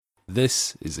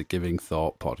This is a Giving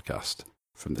Thought podcast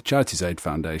from the Charities Aid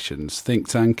Foundation's think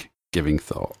tank, Giving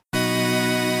Thought.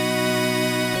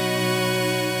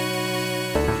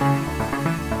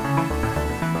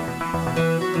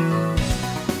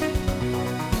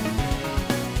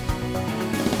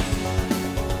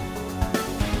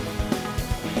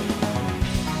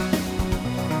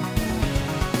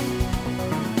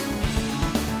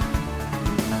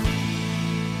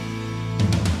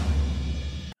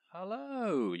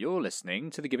 You're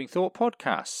listening to the Giving Thought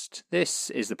podcast. This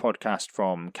is the podcast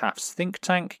from CAF's think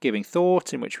tank, Giving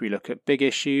Thought, in which we look at big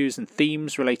issues and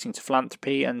themes relating to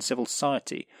philanthropy and civil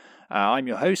society. I'm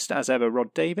your host, as ever,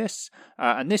 Rod Davis,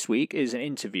 and this week is an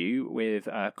interview with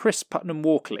Chris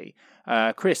Putnam-Walkley.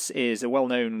 Chris is a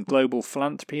well-known global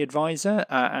philanthropy advisor,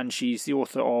 and she's the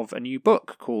author of a new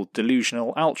book called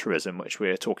Delusional Altruism, which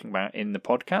we're talking about in the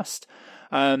podcast.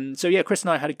 Chris and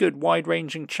I had a good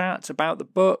wide-ranging chat about the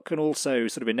book and also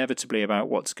sort of inevitably about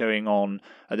what's going on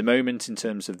at the moment in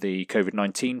terms of the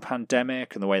COVID-19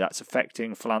 pandemic and the way that's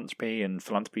affecting philanthropy and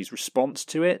philanthropy's response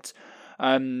to it.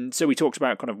 So we talked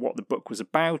about kind of what the book was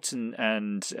about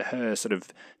and her sort of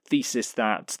thesis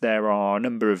that there are a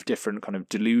number of different kind of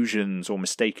delusions or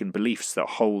mistaken beliefs that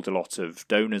hold a lot of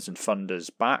donors and funders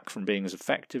back from being as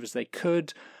effective as they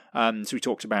could. So we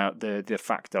talked about the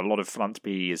fact that a lot of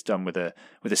philanthropy is done with a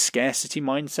scarcity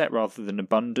mindset rather than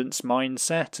abundance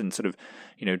mindset, and sort of,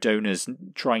 donors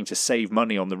trying to save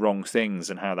money on the wrong things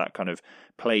and how that kind of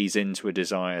plays into a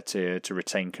desire to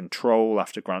retain control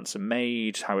after grants are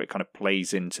made, how it kind of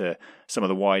plays into some of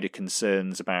the wider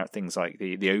concerns about things like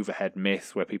the overhead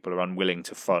myth, where people are unwilling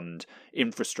to fund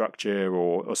infrastructure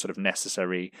or sort of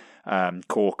necessary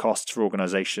core costs for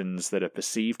organisations that are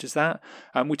perceived as that.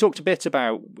 We talked a bit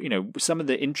about some of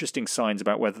the interesting signs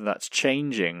about whether that's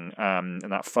changing and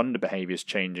that funder behaviour is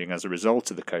changing as a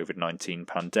result of the COVID-19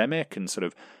 pandemic, and sort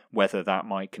of whether that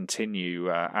might continue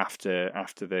after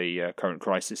the current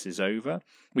crisis is over.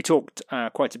 We talked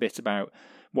quite a bit about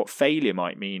what failure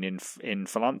might mean in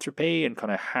philanthropy and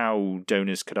kind of how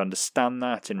donors could understand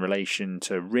that in relation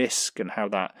to risk, and how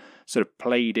that sort of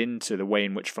played into the way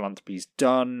in which philanthropy is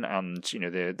done, and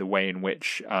the way in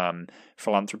which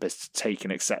philanthropists take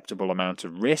an acceptable amount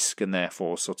of risk and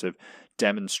therefore sort of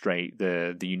demonstrate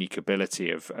the unique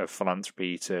ability of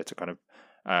philanthropy to kind of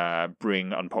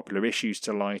bring unpopular issues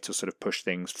to light or sort of push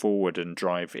things forward and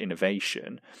drive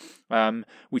innovation.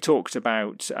 We talked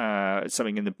about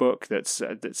something in the book that's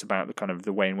about the kind of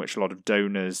the way in which a lot of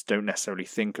donors don't necessarily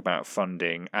think about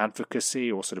funding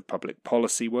advocacy or sort of public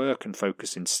policy work and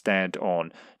focus instead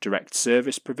on direct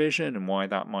service provision and why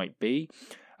that might be.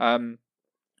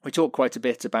 We talked quite a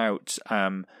bit about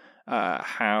how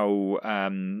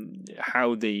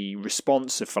the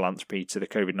response of philanthropy to the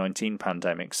COVID-19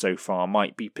 pandemic so far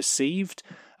might be perceived,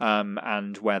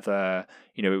 and whether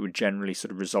it would generally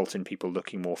sort of result in people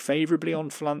looking more favourably on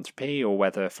philanthropy, or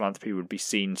whether philanthropy would be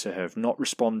seen to have not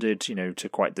responded to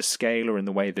quite the scale or in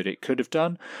the way that it could have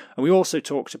done. And we also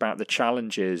talked about the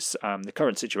challenges the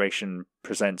current situation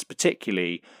presents,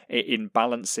 particularly in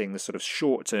balancing the sort of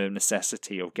short-term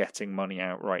necessity of getting money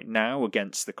out right now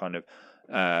against the kind of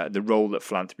the role that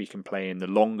philanthropy can play in the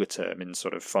longer term in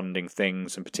sort of funding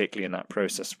things, and particularly in that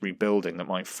process of rebuilding that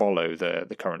might follow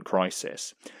the current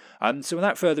crisis. So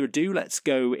without further ado, let's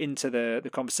go into the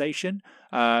conversation.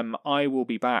 I will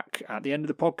be back at the end of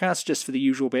the podcast just for the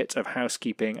usual bit of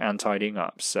housekeeping and tidying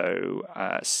up. So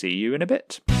see you in a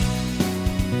bit.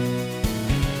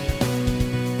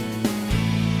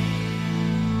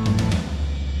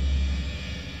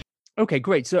 Okay,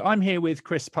 great. So I'm here with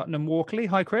Chris Putnam-Walkley.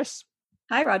 Hi, Chris.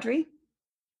 Hi, Rodri.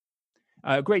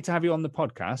 Great to have you on the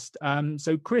podcast.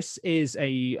 So Chris is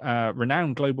a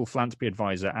renowned global philanthropy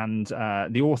advisor and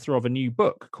the author of a new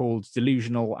book called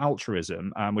Delusional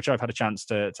Altruism, which I've had a chance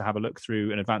to have a look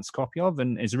through an advanced copy of,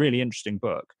 and is a really interesting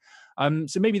book.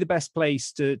 So maybe the best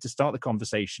place to start the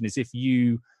conversation is if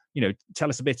you tell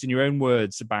us a bit in your own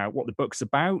words about what the book's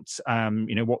about,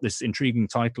 what this intriguing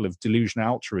title of Delusional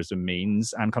Altruism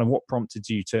means, and kind of what prompted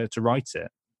you to write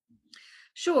it.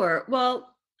 Sure.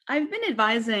 Well, I've been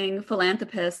advising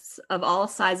philanthropists of all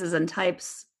sizes and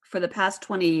types for the past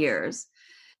 20 years.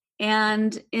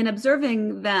 And in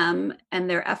observing them and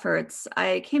their efforts,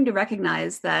 I came to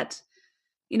recognize that,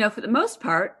 for the most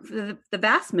part, the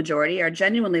vast majority are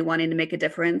genuinely wanting to make a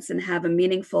difference and have a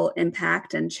meaningful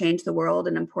impact and change the world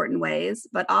in important ways,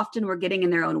 but often we're getting in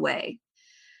their own way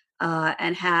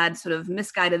and had sort of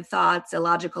misguided thoughts,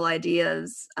 illogical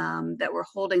ideas that were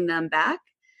holding them back.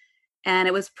 And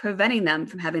it was preventing them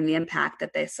from having the impact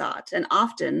that they sought. And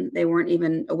often they weren't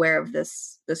even aware of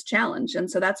this challenge.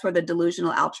 And so that's where the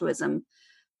delusional altruism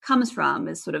comes from,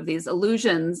 is sort of these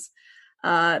illusions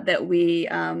that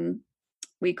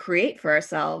we create for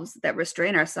ourselves that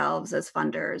restrain ourselves as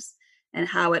funders, and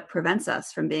how it prevents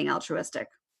us from being altruistic.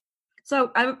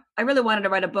 So I really wanted to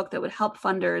write a book that would help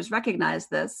funders recognize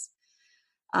this,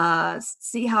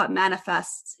 see how it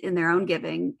manifests in their own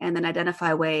giving, and then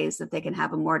identify ways that they can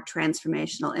have a more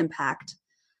transformational impact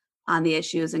on the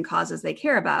issues and causes they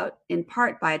care about, in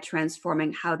part by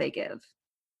transforming how they give.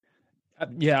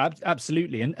 Yeah,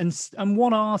 absolutely. And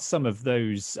what are some of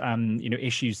those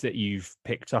issues that you've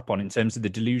picked up on in terms of the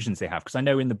delusions they have? Because I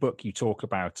know in the book you talk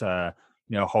about a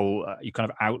whole you kind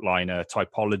of outline a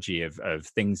typology of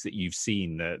things that you've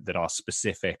seen that are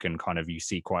specific and kind of you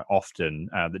see quite often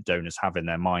that donors have in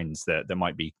their minds that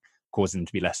might be causing them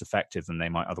to be less effective than they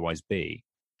might otherwise be.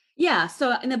 Yeah,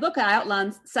 so in the book I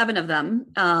outlined 7 of them.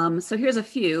 So here's a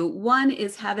few. One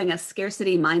is having a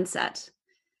scarcity mindset.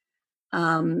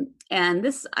 And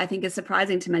this, I think, is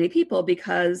surprising to many people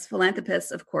because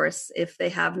philanthropists, of course, if they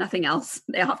have nothing else,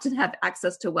 they often have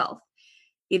access to wealth,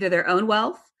 either their own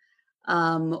wealth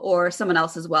or someone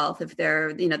else's wealth, if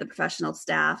they're, the professional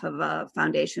staff of a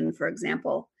foundation, for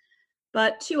example.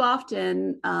 But too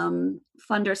often,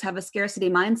 funders have a scarcity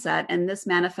mindset, and this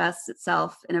manifests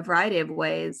itself in a variety of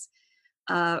ways.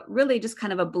 Really, just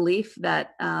kind of a belief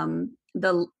that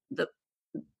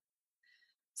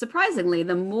surprisingly,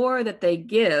 the more that they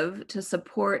give to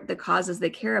support the causes they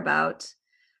care about,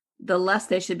 the less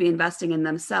they should be investing in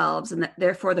themselves, and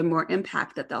therefore the more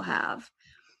impact that they'll have.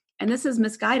 And this is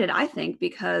misguided, I think,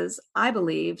 because I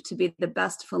believe to be the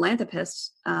best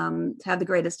philanthropist, to have the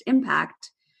greatest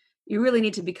impact, you really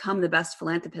need to become the best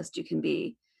philanthropist you can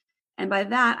be. And by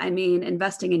that, I mean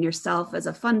investing in yourself as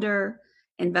a funder,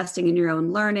 investing in your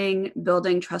own learning,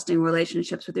 building trusting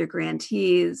relationships with your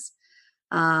grantees,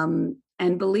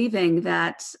 and believing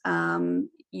that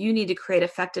you need to create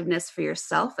effectiveness for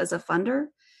yourself as a funder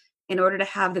in order to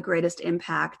have the greatest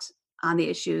impact on the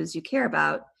issues you care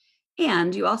about.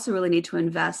 And you also really need to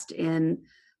invest in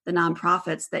the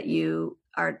nonprofits that you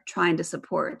are trying to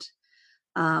support.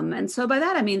 And so by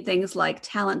that, I mean things like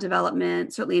talent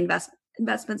development, certainly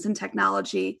investments in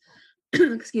technology,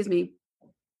 excuse me,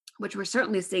 which we're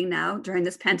certainly seeing now during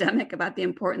this pandemic about the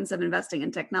importance of investing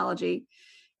in technology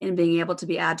and being able to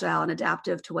be agile and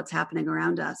adaptive to what's happening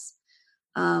around us.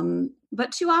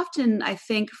 But too often, I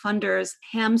think funders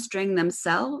hamstring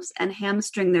themselves and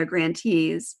hamstring their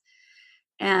grantees.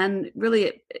 And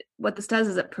really, what this does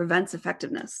is it prevents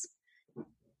effectiveness.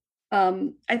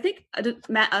 I think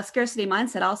a scarcity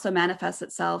mindset also manifests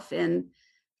itself in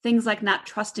things like not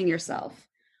trusting yourself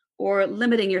or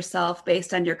limiting yourself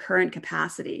based on your current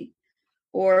capacity,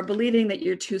 or believing that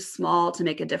you're too small to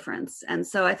make a difference. And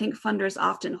so I think funders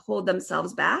often hold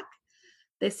themselves back.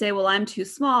 They say, well, I'm too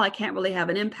small, I can't really have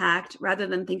an impact, rather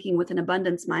than thinking with an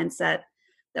abundance mindset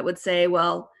that would say,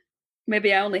 well,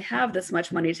 maybe I only have this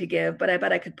much money to give, but I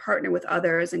bet I could partner with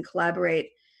others and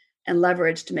collaborate and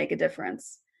leverage to make a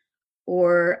difference.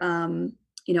 Or,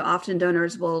 often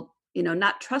donors will,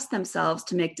 not trust themselves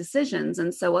to make decisions.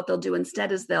 And so what they'll do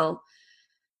instead is they'll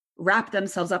wrap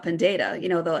themselves up in data.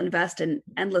 They'll invest in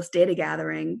endless data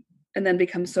gathering and then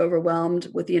become so overwhelmed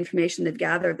with the information they've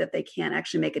gathered that they can't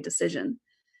actually make a decision.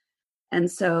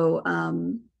 And so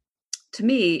to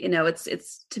me,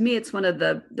 it's one of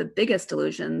the biggest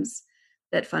delusions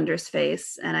that funders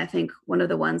face. And I think one of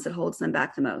the ones that holds them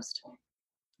back the most.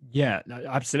 Yeah,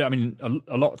 absolutely. I mean,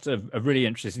 a lot of really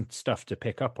interesting stuff to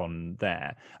pick up on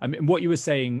there. I mean, what you were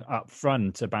saying up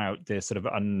front about the sort of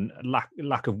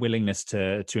lack of willingness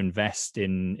to invest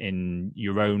in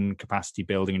your own capacity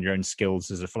building and your own skills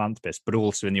as a philanthropist, but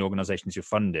also in the organizations you're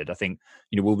funded, I think,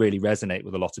 will really resonate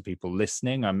with a lot of people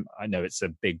listening. I know it's a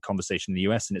big conversation in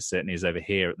the US, and it certainly is over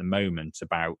here at the moment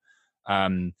about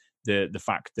the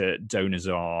fact that donors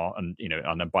are,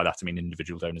 and by that I mean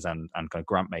individual donors and kind of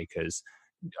grant makers,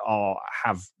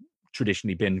 have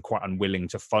traditionally been quite unwilling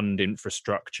to fund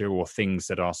infrastructure or things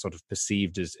that are sort of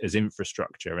perceived as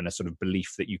infrastructure, and a sort of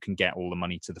belief that you can get all the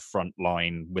money to the front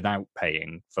line without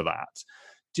paying for that.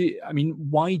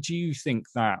 Why do you think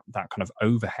that kind of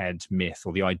overhead myth,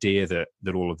 or the idea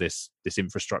that all of this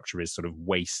infrastructure is sort of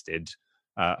wasted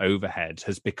overhead,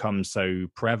 has become so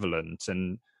prevalent,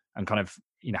 and kind of,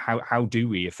 how do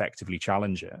we effectively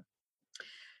challenge it?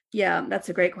 Yeah, that's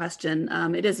a great question.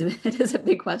 It is a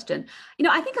big question.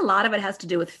 I think a lot of it has to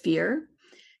do with fear.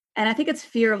 And I think it's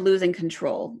fear of losing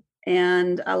control.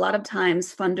 And a lot of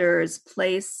times funders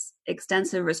place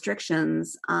extensive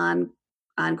restrictions on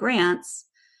grants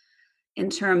in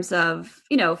terms of,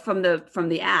 from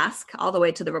the ask all the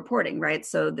way to the reporting, right?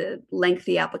 So the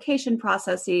lengthy application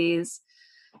processes,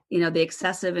 the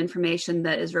excessive information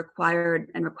that is required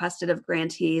and requested of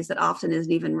grantees that often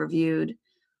isn't even reviewed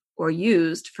or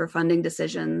used for funding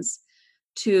decisions,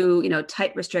 to,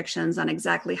 tight restrictions on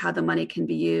exactly how the money can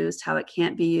be used, how it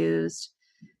can't be used,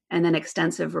 and then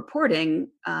extensive reporting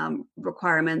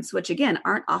requirements, which again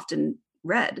aren't often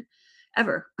read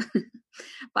ever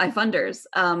by funders.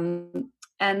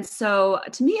 And so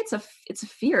to me, it's a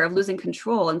fear of losing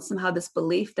control, and somehow this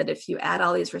belief that if you add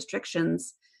all these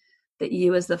restrictions, that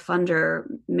you as the funder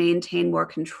maintain more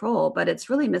control. But it's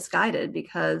really misguided,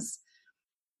 because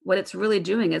what it's really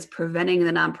doing is preventing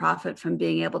the nonprofit from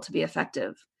being able to be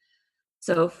effective.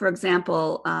 So, for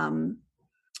example,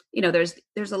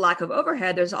 there's a lack of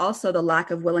overhead. There's also the lack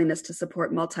of willingness to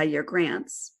support multi-year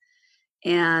grants.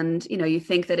 And, you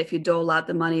think that if you dole out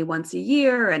the money once a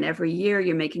year and every year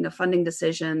you're making a funding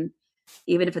decision,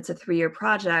 even if it's a 3-year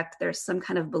project, there's some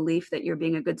kind of belief that you're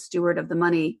being a good steward of the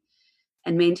money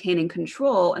and maintaining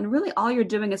control. And really all you're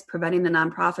doing is preventing the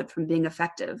nonprofit from being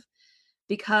effective,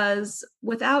 because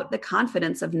without the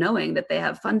confidence of knowing that they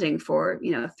have funding for,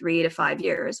 3 to 5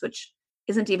 years, which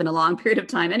isn't even a long period of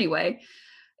time anyway,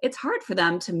 it's hard for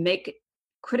them to make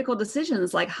critical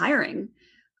decisions like hiring.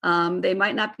 They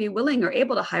might not be willing or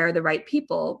able to hire the right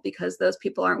people because those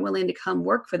people aren't willing to come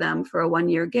work for them for a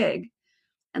 1-year gig.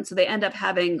 And so they end up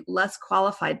having less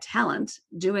qualified talent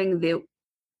doing the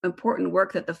important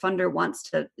work that the funder wants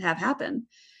to have happen.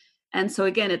 And so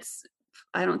again,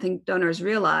 I don't think donors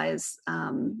realize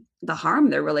the harm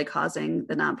they're really causing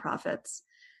the nonprofits.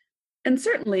 And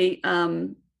certainly,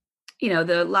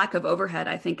 the lack of overhead,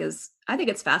 I think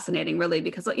it's fascinating, really,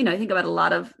 because, I think about a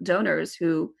lot of donors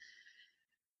who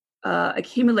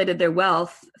accumulated their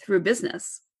wealth through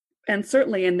business. And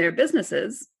certainly in their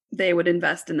businesses, they would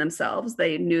invest in themselves.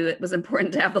 They knew it was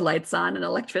important to have the lights on and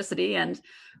electricity and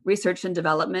research and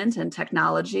development and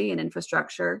technology and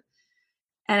infrastructure.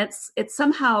 And it's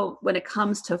somehow, when it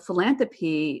comes to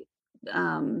philanthropy,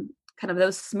 kind of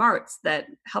those smarts that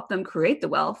help them create the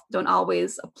wealth don't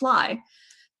always apply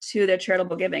to their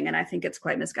charitable giving. And I think it's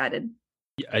quite misguided.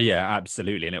 Yeah,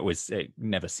 absolutely. And it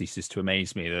never ceases to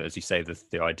amaze me that, as you say,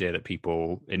 the idea that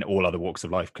people in all other walks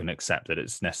of life can accept that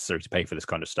it's necessary to pay for this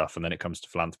kind of stuff, and then it comes to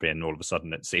philanthropy and all of a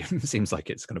sudden it seems like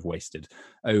it's kind of wasted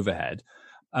overhead.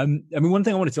 One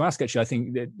thing I wanted to ask, actually, I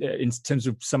think that in terms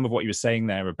of some of what you were saying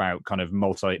there about kind of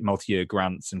multi-year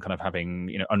grants and kind of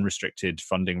having, unrestricted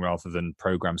funding rather than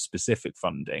program-specific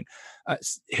funding,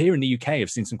 here in the UK, I've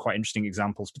seen some quite interesting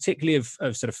examples, particularly of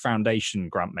sort of foundation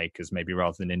grant makers, maybe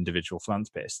rather than individual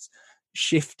philanthropists,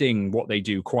 shifting what they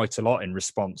do quite a lot in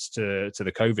response to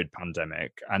the COVID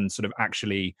pandemic, and sort of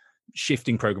actually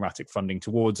shifting programmatic funding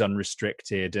towards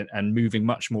unrestricted and moving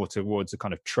much more towards a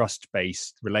kind of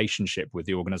trust-based relationship with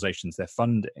the organizations they're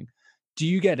funding. Do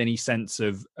you get any sense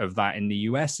of that in the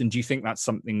US? And do you think that's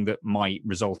something that might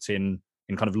result in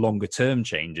kind of longer term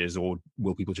changes, or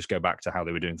will people just go back to how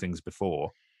they were doing things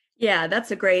before? Yeah,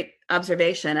 that's a great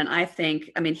observation. And I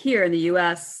think, here in the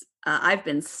US, I've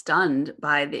been stunned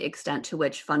by the extent to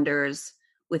which funders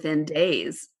within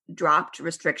days dropped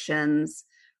restrictions,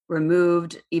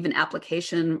 removed even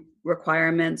application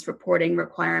requirements, reporting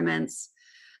requirements,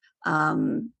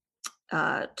 told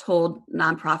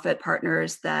nonprofit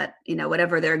partners that,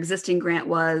 whatever their existing grant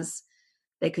was,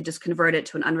 they could just convert it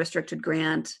to an unrestricted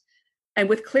grant. And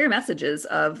with clear messages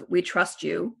of, we trust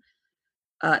you,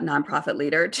 nonprofit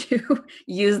leader, to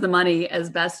use the money as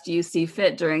best you see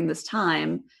fit during this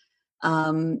time.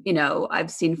 I've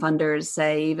seen funders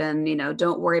say even,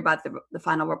 don't worry about the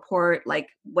final report. Like,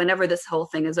 whenever this whole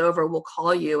thing is over, we'll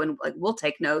call you and we'll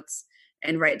take notes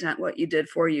and write down what you did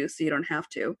for you so you don't have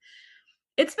to.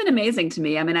 It's been amazing to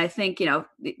me. I think,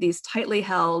 these tightly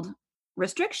held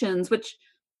restrictions, which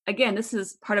again, this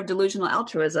is part of delusional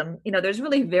altruism. There's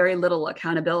really very little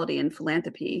accountability in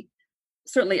philanthropy.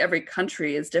 Certainly every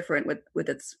country is different with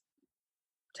its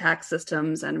tax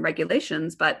systems and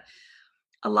regulations, but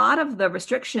a lot of the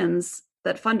restrictions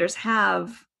that funders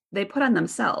have, they put on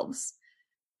themselves.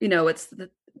 It's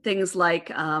things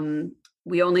like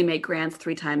we only make grants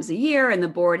 3 times a year and the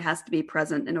board has to be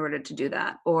present in order to do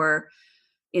that. Or,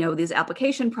 these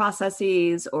application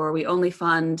processes, or we only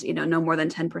fund, no more than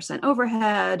 10%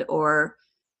 overhead, or,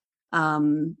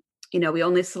 we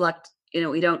only select,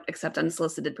 we don't accept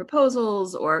unsolicited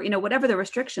proposals, or, whatever the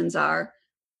restrictions are.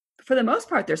 For the most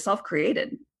part, they're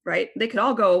self-created, right? They could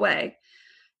all go away.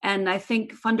 And I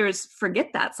think funders forget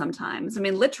that sometimes.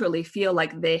 Literally feel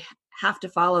like they have to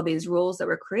follow these rules that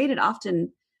were created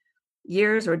often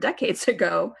years or decades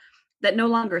ago that no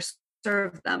longer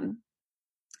serve them.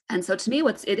 And so to me,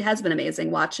 it has been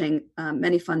amazing watching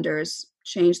many funders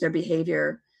change their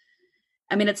behavior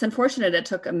I mean, it's unfortunate it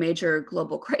took a major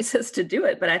global crisis to do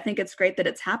it, but I think it's great that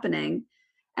it's happening.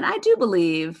 And I do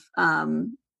believe,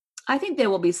 I think there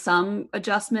will be some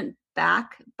adjustment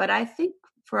back, but I think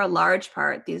for a large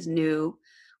part, these new,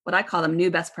 what I call them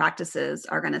new best practices,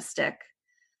 are going to stick,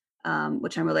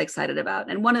 which I'm really excited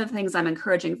about. And one of the things I'm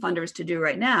encouraging funders to do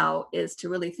right now is to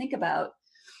really think about,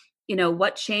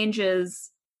 what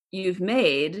changes you've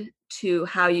made to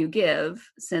how you give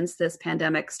since this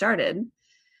pandemic started.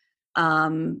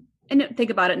 And think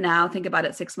about it now, think about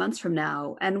it 6 months from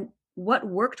now, and what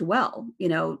worked well.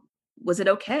 Was it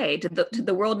okay? Did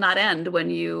the world not end when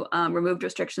you removed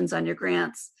restrictions on your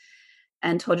grants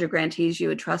and told your grantees you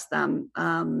would trust them?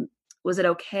 Was it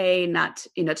okay not,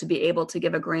 to be able to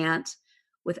give a grant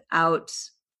without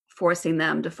forcing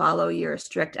them to follow your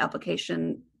strict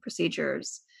application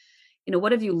procedures?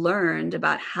 What have you learned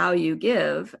about how you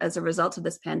give as a result of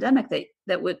this pandemic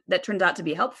that turned out to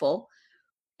be helpful,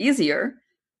 easier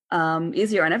on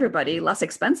everybody, less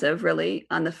expensive really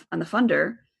on the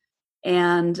funder,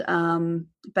 and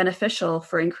beneficial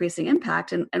for increasing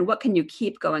impact? And what can you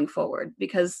keep going forward?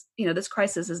 Because this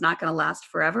crisis is not going to last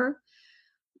forever.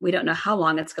 We don't know how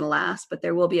long it's going to last, but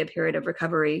there will be a period of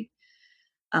recovery.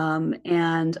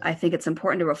 And I think it's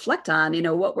important to reflect on,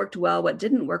 what worked well, what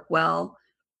didn't work well,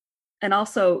 and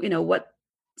also, what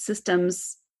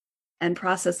systems and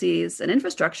processes and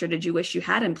infrastructure did you wish you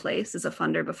had in place as a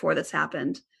funder before this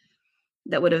happened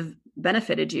that would have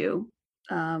benefited you?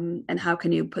 And how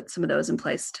can you put some of those in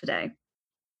place today?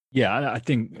 Yeah,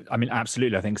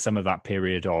 absolutely. I think some of that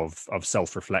period of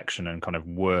self-reflection and kind of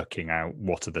working out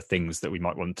what are the things that we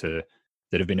might want to,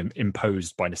 that have been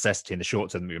imposed by necessity in the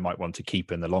short term that we might want to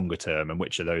keep in the longer term, and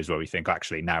which are those where we think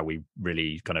actually now we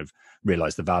really kind of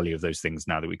realize the value of those things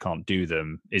now that we can't do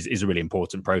them, is a really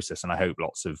important process. And I hope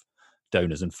lots of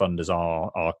donors and funders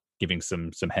are giving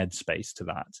some headspace to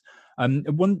that.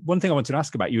 One thing I wanted to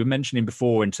ask about, you were mentioning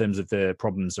before in terms of the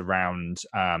problems around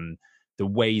the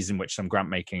ways in which some grant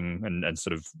making and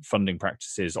sort of funding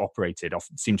practices operated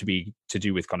often seem to be to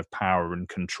do with kind of power and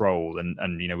control.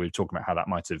 And we were talking about how that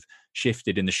might have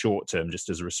shifted in the short term just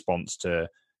as a response to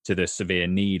the severe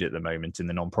need at the moment in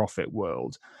the nonprofit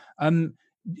world.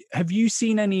 Have you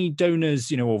seen any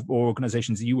donors, or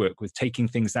organizations that you work with taking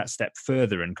things that step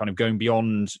further and kind of going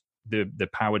beyond the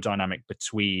power dynamic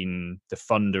between the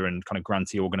funder and kind of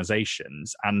grantee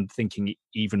organizations and thinking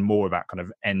even more about kind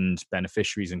of end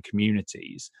beneficiaries and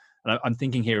communities? And I'm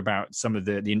thinking here about some of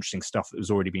the interesting stuff that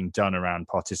was already being done around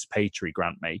participatory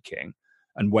grant making,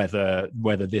 and whether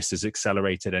this has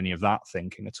accelerated any of that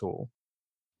thinking at all.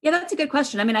 Yeah, that's a good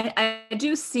question. I mean, I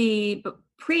do see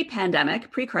pre-pandemic,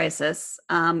 pre-crisis,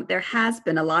 there has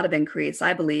been a lot of increase,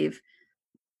 I believe,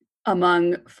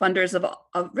 among funders of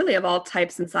all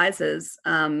types and sizes,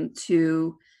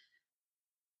 to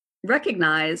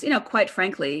recognize, quite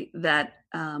frankly, that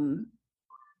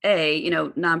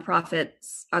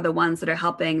nonprofits are the ones that are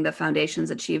helping the foundations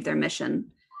achieve their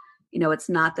mission. It's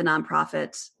not the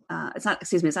nonprofit, it's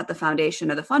not the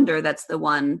foundation or the funder that's the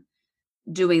one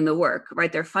doing the work,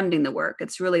 right? They're funding the work.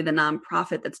 It's really the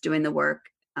nonprofit that's doing the work.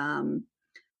 The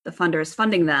funder is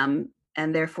funding them,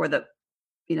 and therefore the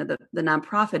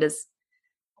nonprofit is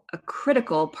a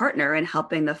critical partner in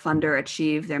helping the funder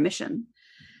achieve their mission.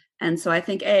 And so I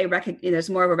think there's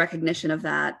more of a recognition of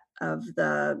that, of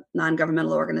the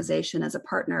non-governmental organization as a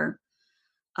partner,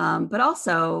 but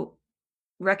also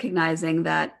recognizing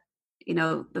that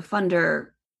the funder,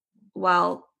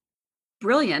 while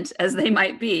brilliant as they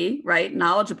might be, right,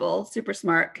 knowledgeable, super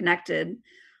smart, connected,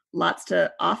 lots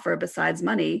to offer besides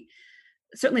money,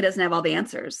 certainly doesn't have all the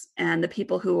answers. And the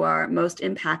people who are most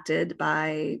impacted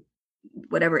by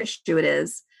whatever issue it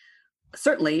is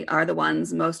certainly are the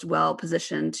ones most well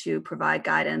positioned to provide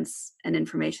guidance and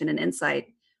information and insight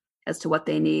as to what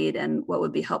they need and what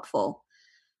would be helpful,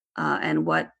 and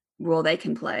what role they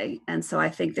can play. And so I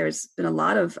think there's been a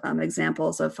lot of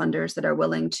examples of funders that are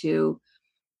willing to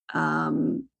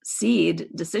cede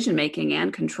decision-making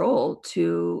and control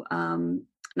to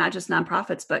not just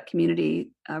nonprofits, but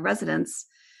community residents,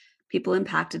 people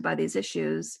impacted by these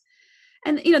issues.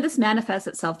 And, this manifests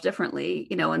itself differently.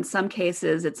 In some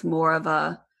cases, it's more of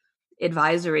a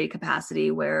advisory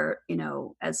capacity where,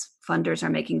 as funders are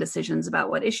making decisions about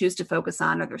what issues to focus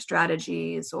on or their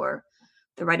strategies or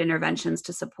the right interventions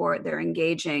to support, they're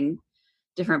engaging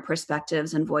different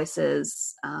perspectives and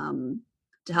voices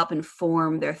to help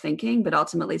inform their thinking, but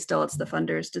ultimately still it's the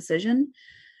funder's decision.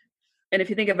 And if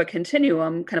you think of a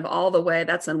continuum, kind of all the way,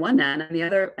 that's on one end, and the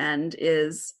other end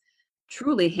is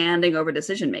truly handing over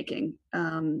decision-making.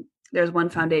 There's one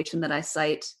foundation that I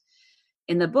cite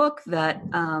in the book that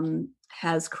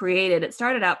it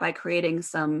started out by creating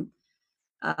some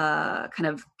kind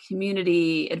of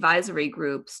community advisory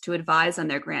groups to advise on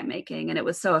their grant making. And it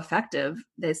was so effective.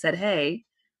 They said, hey,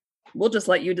 we'll just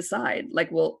let you decide.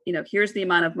 Like, well, here's the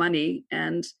amount of money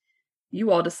and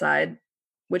you all decide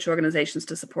which organizations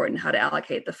to support and how to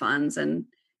allocate the funds, and,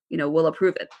 we'll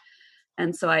approve it.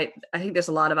 And so I think there's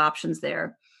a lot of options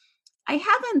there. I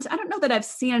don't know that I've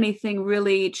seen anything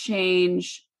really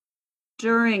change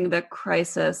during the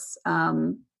crisis.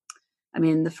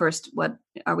 The first, what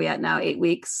are we at now? 8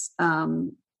 weeks,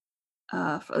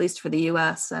 at least for the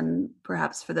US and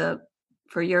perhaps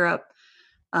for Europe.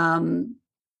 In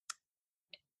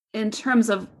terms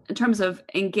of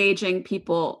engaging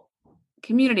people,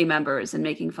 community members, in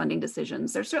making funding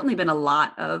decisions, there's certainly been a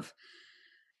lot of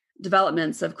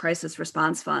developments of crisis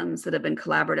response funds that have been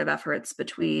collaborative efforts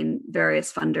between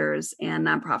various funders and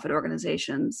nonprofit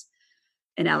organizations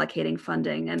in allocating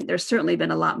funding. And there's certainly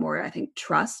been a lot more, I think,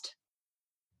 trust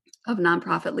of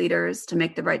nonprofit leaders to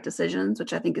make the right decisions,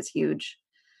 which I think is huge.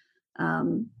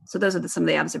 So those are some of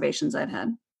the observations I've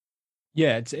had.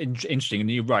 Yeah, it's interesting. And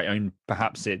you're right. I mean,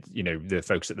 perhaps the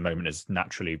focus at the moment has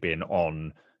naturally been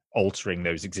on altering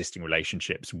those existing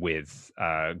relationships with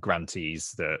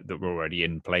grantees that were already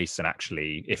in place. And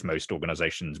actually, if most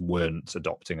organizations weren't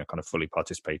adopting a kind of fully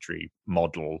participatory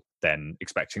model, then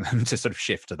expecting them to sort of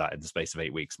shift to that in the space of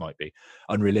 8 weeks might be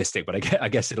unrealistic. But I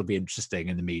guess it'll be interesting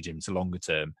in the medium to longer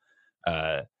term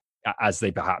as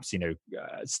they perhaps,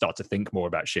 start to think more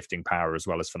about shifting power as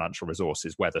well as financial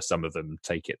resources, whether some of them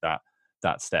take it that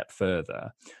step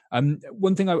further.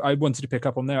 One thing I wanted to pick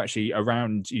up on there, actually,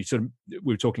 around we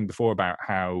were talking before about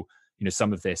how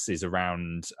some of this is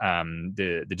around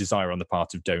the desire on the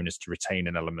part of donors to retain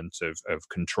an element of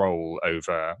control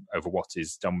over what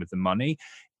is done with the money.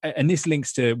 And this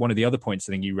links to one of the other points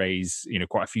I think you raise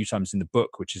quite a few times in the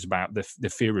book, which is about the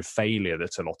fear of failure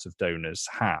that a lot of donors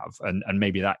have, and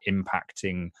maybe that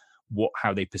impacting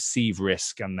how they perceive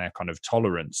risk and their kind of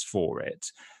tolerance for it.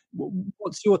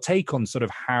 What's your take on sort of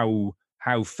how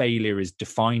failure is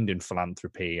defined in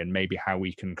philanthropy, and maybe how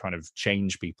we can kind of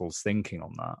change people's thinking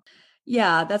on that?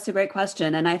 Yeah, that's a great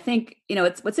question. And I think,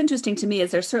 what's interesting to me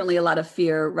is there's certainly a lot of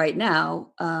fear right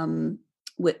now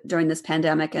during this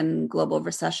pandemic and global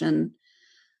recession.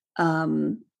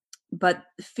 But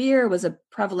fear was a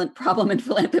prevalent problem in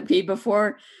philanthropy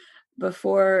before the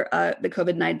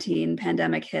COVID-19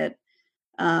 pandemic hit.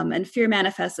 And fear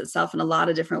manifests itself in a lot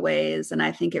of different ways. And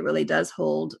I think it really does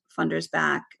hold funders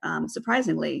back,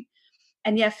 surprisingly.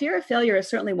 And yeah, fear of failure is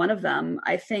certainly one of them.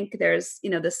 I think there's,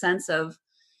 the sense of,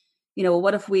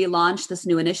 what if we launch this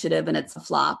new initiative and it's a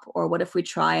flop? Or what if we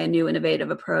try a new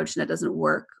innovative approach and it doesn't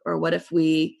work? Or what if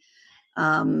we,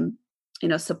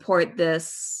 support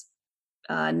this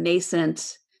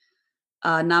nascent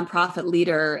nonprofit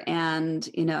leader and,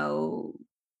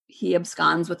 he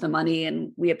absconds with the money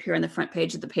and we appear on the front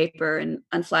page of the paper in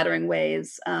unflattering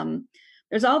ways.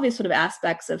 There's all these sort of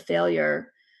aspects of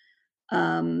failure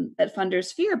that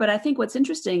funders fear. But I think what's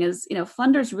interesting is,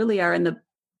 funders really are in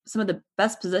some of the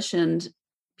best positioned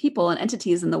people and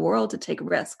entities in the world to take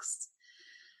risks.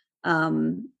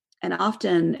 And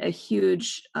often a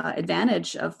huge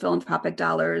advantage of philanthropic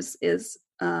dollars is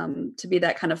to be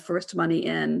that kind of first money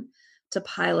in, to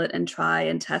pilot and try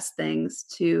and test things,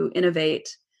 to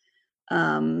innovate.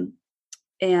 And,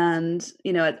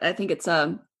 I think it's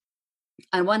on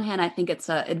one hand, I think it's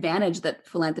an advantage that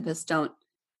philanthropists don't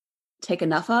take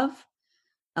enough of,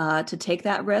 to take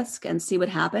that risk and see what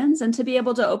happens, and to be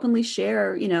able to openly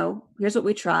share, here's what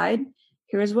we tried,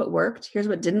 here's what worked, here's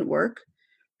what didn't work,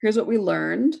 here's what we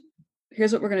learned,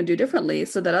 here's what we're going to do differently,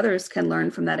 so that others can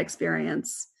learn from that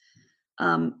experience.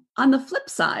 On the flip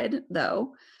side,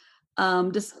 though,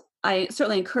 I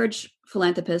certainly encourage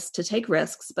philanthropists to take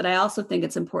risks, but I also think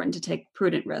it's important to take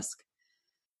prudent risk,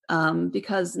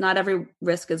 because not every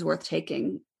risk is worth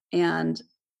taking. And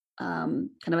kind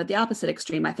of at the opposite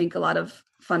extreme, I think a lot of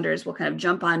funders will kind of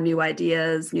jump on new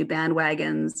ideas, new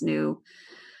bandwagons, new,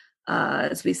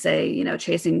 as we say,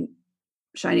 chasing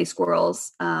shiny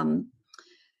squirrels, and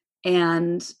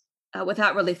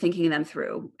without really thinking them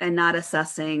through and not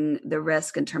assessing the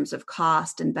risk in terms of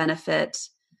cost and benefit.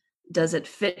 Does it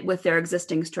fit with their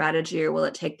existing strategy, or will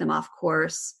it take them off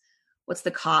course? What's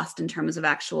the cost in terms of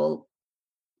actual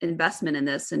investment in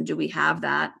this? And do we have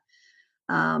that?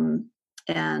 And,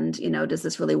 does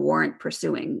this really warrant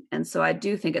pursuing? And so I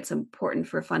do think it's important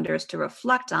for funders to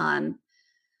reflect on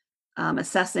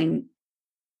assessing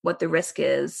what the risk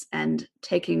is and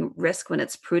taking risk when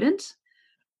it's prudent.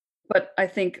 But I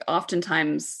think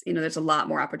oftentimes, there's a lot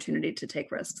more opportunity to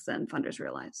take risks than funders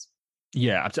realize.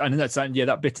 Yeah, and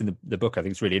that bit in the book I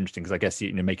think is really interesting, because I guess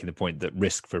making the point that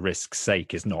risk for risk's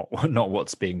sake is not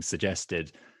what's being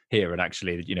suggested here, and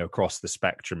actually across the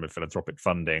spectrum of philanthropic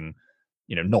funding,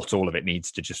 not all of it needs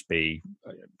to just be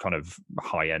kind of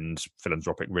high end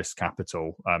philanthropic risk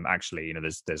capital. Actually,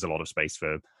 there's a lot of space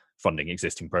for funding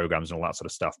existing programs and all that sort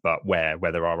of stuff, but where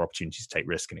there are opportunities to take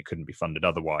risk and it couldn't be funded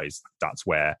otherwise, that's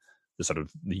where the sort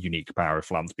of the unique power of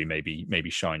philanthropy maybe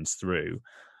shines through.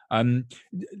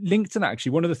 Linked to that,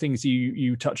 actually, one of the things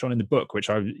you touch on in the book, which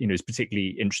is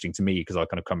particularly interesting to me because I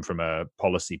kind of come from a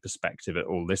policy perspective at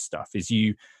all this stuff, is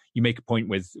you make a point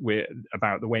with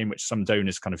about the way in which some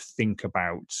donors kind of think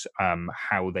about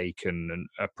how they can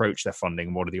approach their funding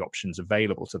and what are the options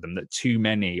available to them. That too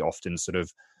many often sort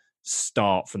of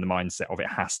start from the mindset of it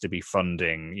has to be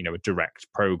funding, a direct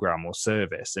program or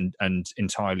service, and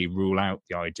entirely rule out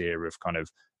the idea of kind of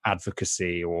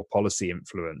advocacy or policy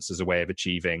influence as a way of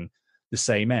achieving the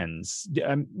same ends.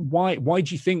 Why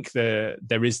do you think there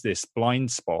is this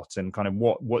blind spot, and kind of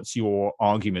what's your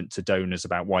argument to donors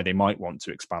about why they might want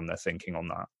to expand their thinking on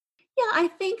that? Yeah, I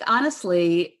think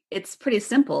honestly, it's pretty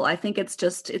simple. I think it's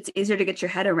easier to get your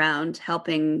head around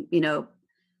helping,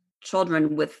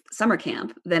 children with summer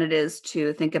camp than it is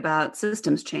to think about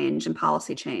systems change and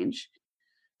policy change.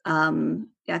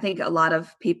 I think a lot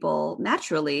of people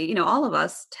naturally, all of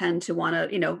us tend to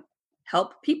want to,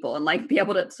 help people and like be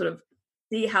able to sort of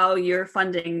see how your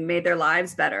funding made their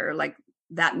lives better, like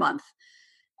that month.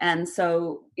 And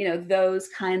so, those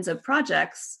kinds of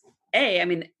projects,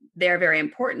 they're very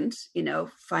important,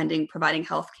 providing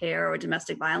healthcare or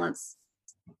domestic violence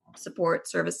support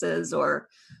services or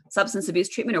substance abuse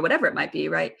treatment or whatever it might be,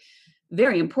 right?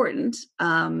 Very important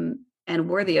and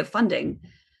worthy of funding.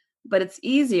 But it's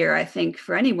easier, I think,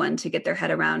 for anyone to get their head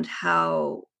around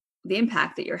how the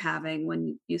impact that you're having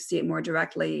when you see it more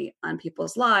directly on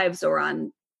people's lives or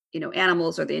on,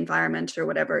 animals or the environment or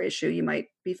whatever issue you might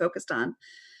be focused on.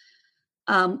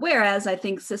 Whereas I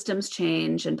think systems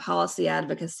change and policy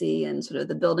advocacy and sort of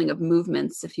the building of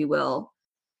movements, if you will,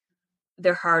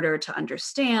 they're harder to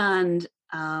understand.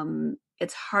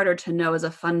 It's harder to know as a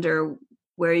funder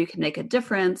where you can make a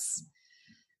difference.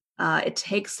 It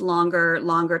takes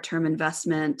longer term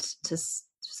investment to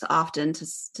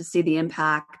see the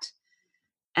impact.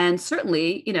 And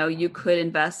certainly, you could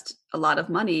invest a lot of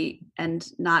money and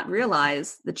not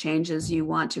realize the changes you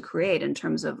want to create in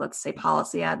terms of, let's say,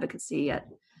 policy advocacy at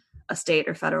a state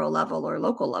or federal level or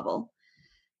local level.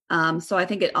 So I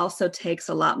think it also takes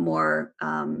a lot more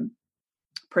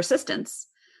persistence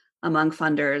among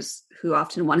funders who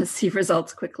often want to see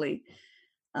results quickly.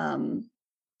 And,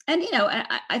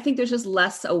 I think there's just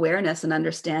less awareness and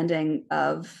understanding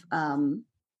of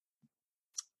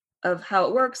how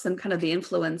it works and kind of the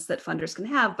influence that funders can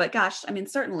have. But gosh,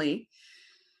 certainly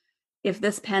if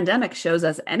this pandemic shows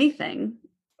us anything,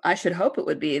 I should hope it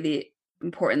would be the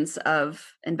importance of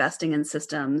investing in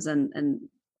systems and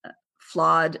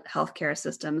flawed healthcare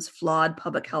systems, flawed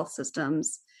public health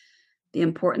systems, the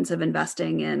importance of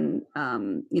investing in,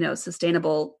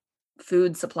 sustainable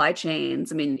food supply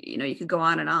chains. You could go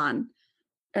on and on.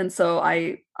 And so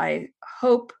I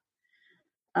hope,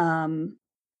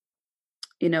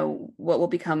 what will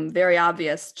become very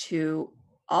obvious to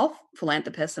all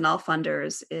philanthropists and all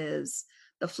funders is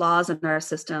the flaws in our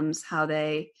systems, how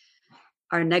they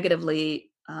are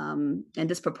negatively and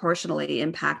disproportionately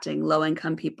impacting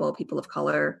low-income people, people of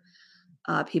color,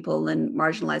 people in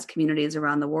marginalized communities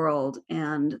around the world,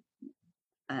 and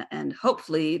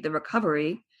hopefully the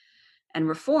recovery and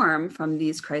reform from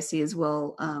these crises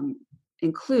will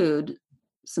include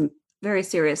some very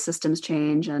serious systems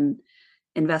change and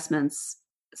investments,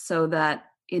 so that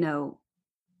the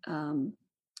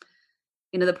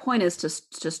point is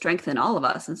to strengthen all of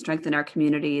us and strengthen our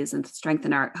communities and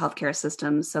strengthen our healthcare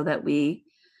systems, so that we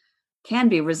can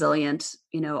be resilient,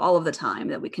 all of the time,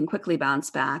 that we can quickly bounce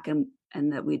back, and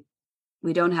that we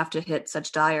don't have to hit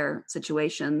such dire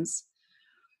situations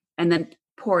and then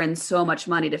pour in so much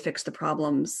money to fix the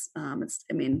problems.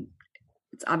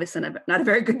 It's obviously not a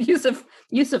very good use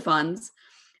of funds.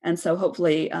 And so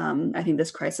hopefully, I think this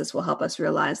crisis will help us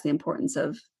realize the importance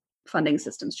of funding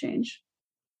systems change.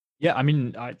 Yeah,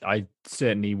 I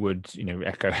certainly would,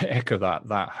 echo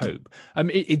that hope.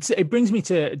 It brings me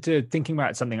to thinking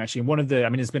about something actually. One of the,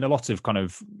 there's been a lot of kind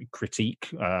of critique,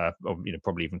 or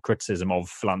probably even criticism of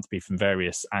philanthropy from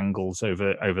various angles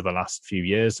over the last few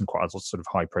years, and quite a lot of sort of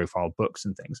high profile books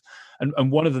and things.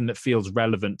 And one of them that feels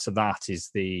relevant to that is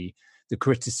the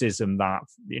criticism that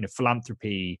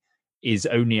philanthropy is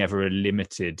only ever a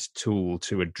limited tool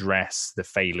to address the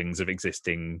failings of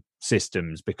existing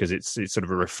systems because it's sort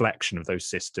of a reflection of those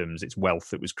systems. It's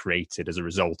wealth that was created as a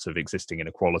result of existing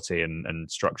inequality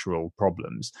and structural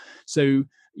problems. So,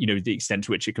 the extent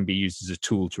to which it can be used as a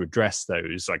tool to address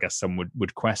those, I guess some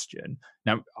would question.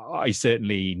 Now, I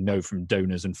certainly know from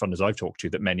donors and funders I've talked to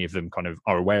that many of them kind of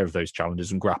are aware of those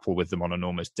challenges and grapple with them on an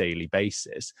almost daily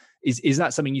basis. Is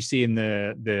that something you see in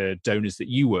the donors that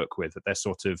you work with, that they're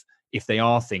sort of, if they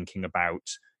are thinking about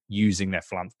using their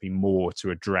philanthropy more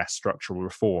to address structural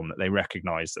reform, that they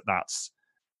recognize that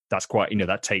that's quite,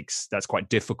 that's quite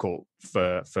difficult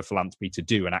for philanthropy to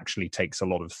do and actually takes a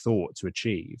lot of thought to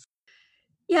achieve?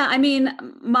 Yeah, I mean,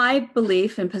 my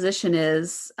belief and position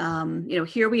is,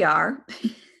 here we are,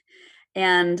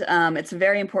 and it's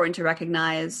very important to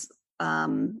recognize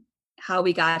how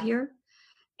we got here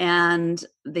and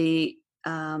the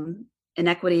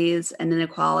inequities and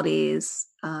inequalities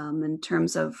in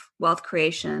terms of wealth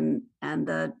creation and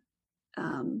the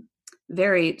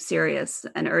very serious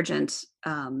and urgent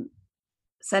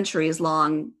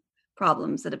centuries-long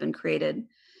problems that have been created.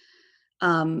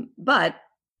 But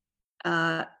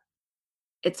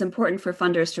it's important for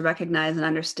funders to recognize and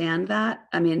understand that.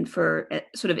 I mean, for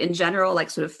sort of in general,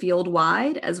 like sort of field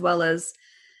wide, as well as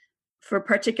for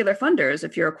particular funders.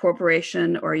 If you're a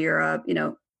corporation or you're a,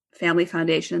 family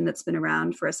foundation that's been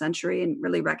around for a century, and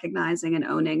really recognizing and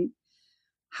owning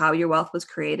how your wealth was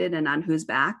created and on whose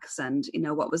backs, and,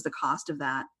 what was the cost of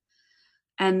that.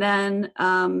 And then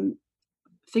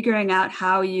figuring out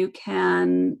how you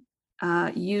can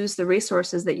use the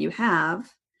resources that you have,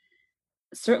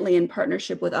 certainly in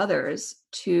partnership with others,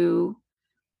 to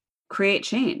create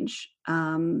change.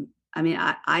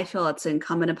 I feel it's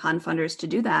incumbent upon funders to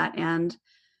do that. And,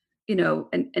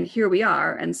 and here we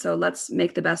are. And so let's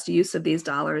make the best use of these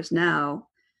dollars now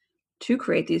to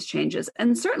create these changes.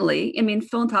 And certainly,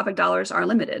 philanthropic dollars are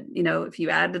limited. If you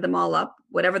add them all up,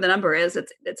 whatever the number is,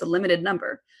 it's a limited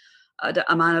number,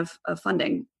 amount of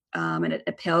funding. And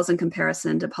it pales in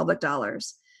comparison to public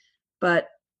dollars. But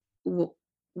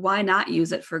why not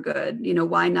use it for good?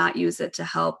 Why not use it to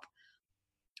help,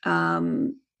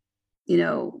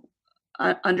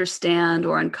 understand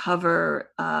or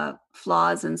uncover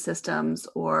flaws in systems,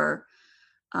 or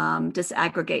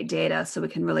disaggregate data so we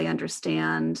can really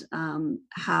understand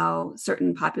how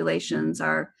certain populations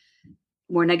are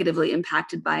more negatively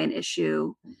impacted by an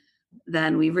issue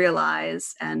than we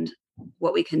realize, and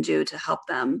what we can do to help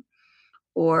them.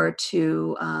 Or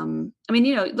to,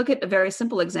 look at a very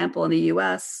simple example in the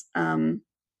US.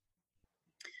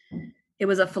 It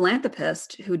was a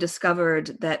philanthropist who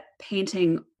discovered that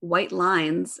painting white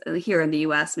lines here in the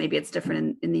US, maybe it's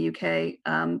different in the UK,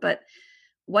 but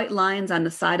white lines on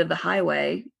the side of the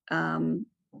highway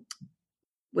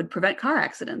would prevent car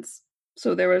accidents.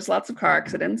 So there was lots of car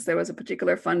accidents. There was a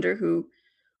particular funder who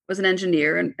was an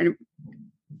engineer and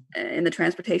in the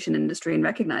transportation industry and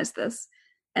recognized this.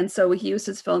 And so he used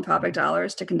his philanthropic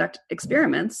dollars to conduct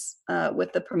experiments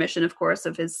with the permission, of course,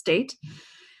 of his state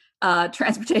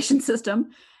transportation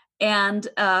system, and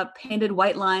painted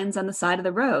white lines on the side of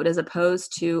the road, as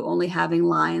opposed to only having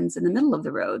lines in the middle of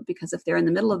the road. Because if they're in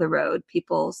the middle of the road,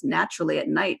 people naturally at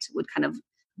night would kind of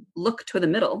look to the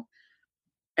middle,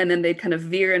 and then they'd kind of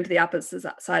veer into the opposite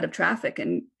side of traffic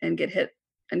and get hit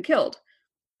and killed.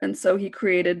 And so he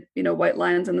created, white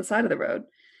lines on the side of the road,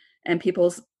 and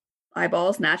people's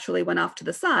eyeballs naturally went off to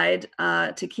the side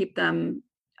to keep them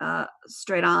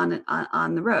straight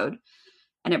on the road,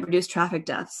 and it reduced traffic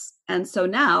deaths. And so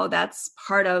now that's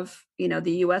part of,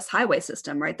 the U.S. highway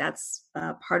system, right? That's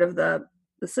part of the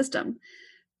system.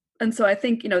 And so I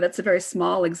think, that's a very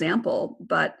small example,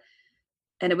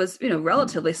 and it was,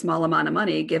 relatively small amount of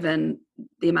money given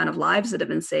the amount of lives that have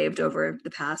been saved over the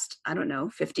past,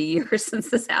 50 years since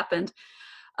this happened.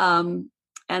 And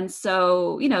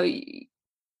so,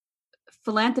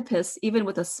 philanthropists, even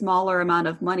with a smaller amount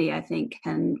of money, I think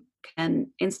can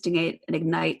instigate and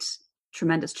ignite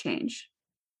tremendous change.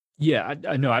 Yeah,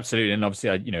 I know, absolutely. And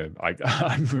obviously,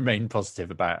 I remain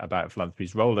positive about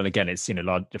philanthropy's role. And again, it's,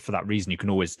 for that reason, you can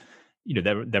always,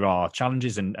 there are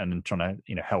challenges, and trying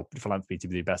to, help philanthropy to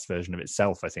be the best version of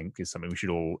itself, I think, is something we should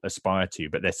all aspire to.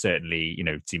 But there's certainly,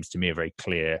 it seems to me a very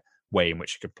clear way in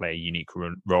which it could play a unique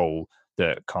role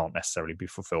that can't necessarily be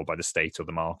fulfilled by the state or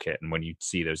the market. And when you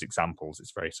see those examples,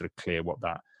 it's very sort of clear what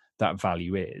that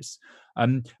value is.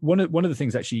 One of the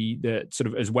things actually that sort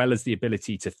of, as well as the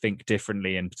ability to think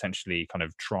differently and potentially kind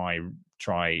of try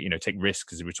take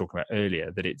risks, as we were talking about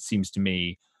earlier, that it seems to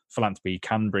me philanthropy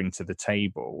can bring to the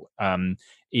table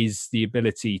is the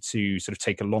ability to sort of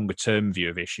take a longer term view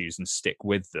of issues and stick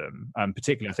with them.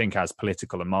 Particularly, I think, as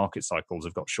political and market cycles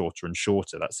have got shorter and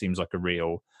shorter, that seems like a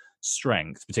real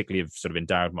strength, particularly of sort of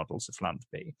endowed models of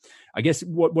philanthropy. I guess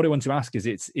what I want to ask is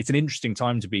it's an interesting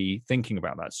time to be thinking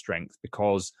about that strength,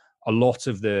 because a lot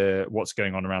of what's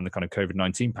going on around the kind of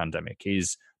COVID-19 pandemic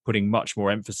is putting much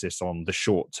more emphasis on the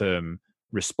short-term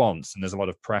response, and there's a lot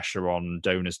of pressure on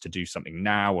donors to do something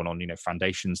now, and on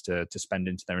foundations to spend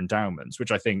into their endowments,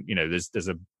 which I think there's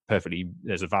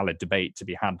a valid debate to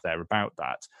be had there about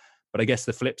that. But I guess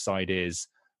the flip side is,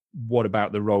 what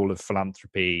about the role of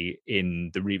philanthropy in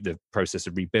the process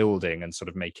of rebuilding and sort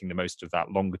of making the most of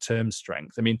that longer term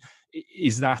strength? I mean,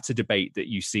 is that a debate that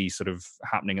you see sort of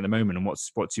happening at the moment, and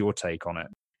what's your take on it?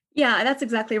 Yeah, that's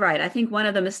exactly right. I think one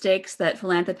of the mistakes that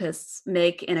philanthropists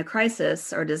make in a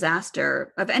crisis or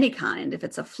disaster of any kind, if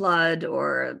it's a flood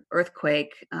or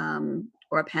earthquake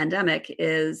or a pandemic,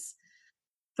 is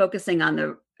focusing on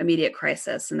the immediate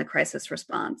crisis and the crisis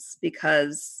response,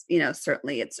 because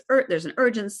certainly there's an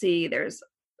urgency, there's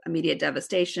immediate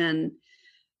devastation,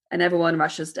 and everyone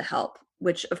rushes to help,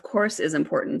 which of course is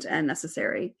important and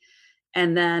necessary.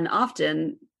 And then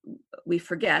often we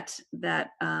forget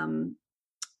that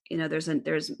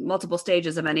there's multiple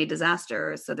stages of any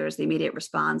disaster. So there's the immediate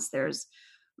response, there's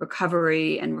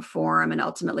recovery and reform, and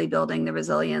ultimately building the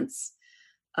resilience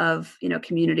of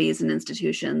communities and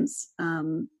institutions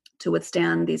to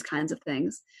withstand these kinds of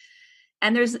things.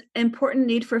 And there's important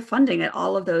need for funding at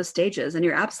all of those stages. And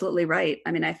you're absolutely right.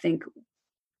 I mean, I think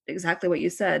exactly what you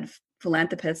said.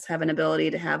 Philanthropists have an ability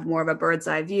to have more of a bird's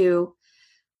eye view,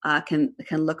 can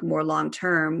look more long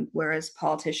term, whereas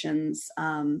politicians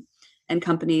and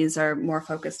companies are more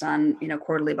focused on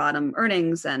quarterly bottom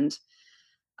earnings and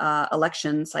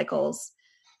election cycles.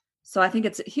 So I think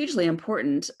it's hugely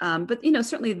important. But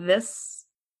certainly this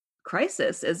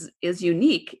crisis is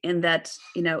unique in that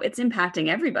it's impacting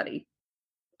everybody.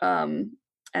 And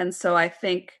so I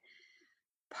think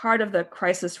part of the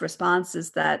crisis response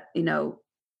is that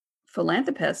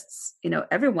philanthropists,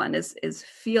 everyone is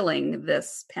feeling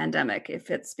this pandemic.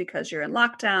 If it's because you're in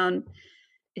lockdown,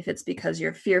 if it's because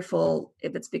you're fearful,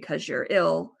 if it's because you're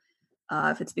ill,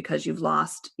 if it's because you've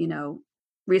lost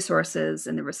resources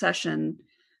in the recession,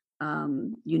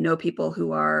 people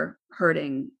who are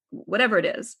hurting, whatever it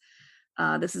is,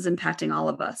 this is impacting all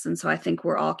of us. And so I think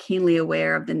we're all keenly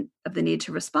aware of the need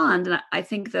to respond. And I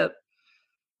think that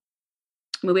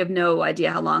we have no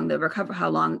idea how long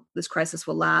this crisis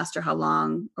will last, or how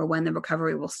long or when the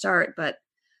recovery will start. But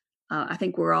I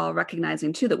think we're all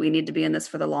recognizing too that we need to be in this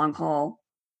for the long haul,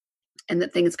 and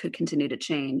that things could continue to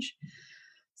change.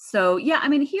 So yeah, I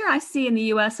mean, here I see in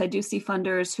the US, I do see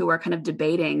funders who are kind of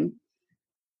debating,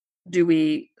 do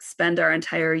we spend our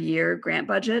entire year grant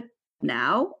budget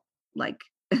now, like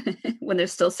when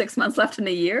there's still 6 months left in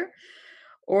the year,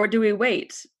 or do we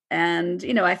wait? And,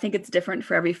 I think it's different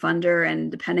for every funder, and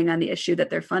depending on the issue that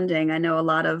they're funding. I know a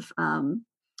lot of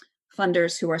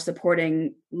funders who are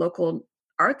supporting local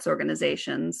arts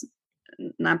organizations,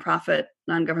 nonprofit,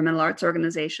 non-governmental arts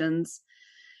organizations,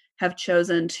 have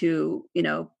chosen to,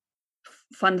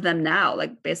 fund them now,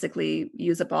 like basically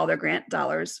use up all their grant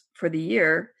dollars for the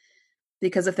year,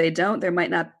 because if they don't, there might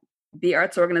not be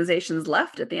arts organizations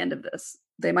left at the end of this.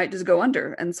 They might just go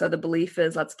under. And so the belief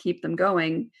is, let's keep them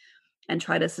going and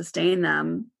try to sustain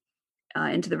them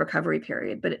into the recovery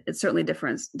period. But it certainly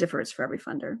differs for every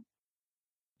funder.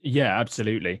 Yeah,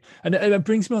 absolutely. And it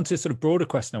brings me on to a sort of broader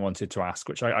question I wanted to ask,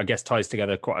 which I guess ties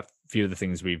together quite a few of the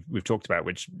things we've talked about,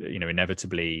 which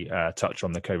inevitably touch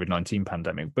on the COVID-19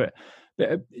 pandemic. But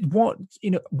what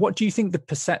do you think the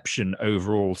perception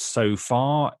overall so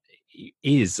far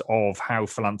is of how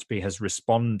philanthropy has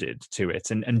responded to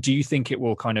it? And do you think it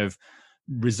will kind of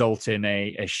result in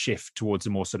a shift towards a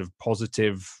more sort of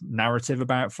positive narrative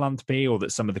about philanthropy, or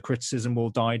that some of the criticism will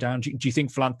die down? Do you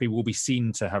think philanthropy will be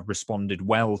seen to have responded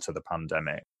well to the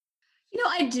pandemic?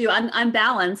 I do. On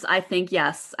balance, I think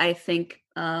yes. I think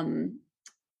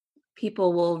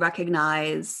people will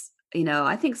recognize,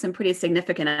 I think some pretty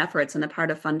significant efforts on the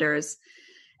part of funders.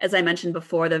 As I mentioned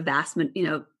before, the vast,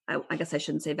 I guess I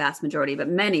shouldn't say vast majority, but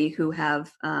many who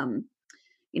have,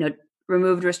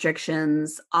 removed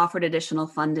restrictions, offered additional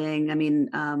funding. I mean,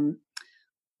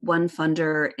 one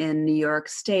funder in New York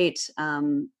State,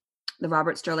 the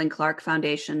Robert Sterling Clark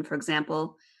Foundation, for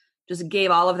example, just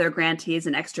gave all of their grantees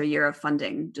an extra year of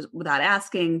funding, just without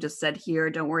asking, just said, here,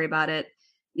 don't worry about it.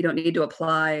 You don't need to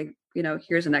apply,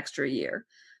 here's an extra year.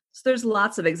 So there's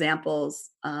lots of examples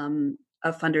of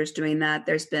funders doing that.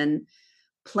 There's been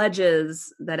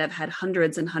pledges that have had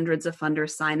hundreds and hundreds of funders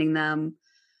signing them,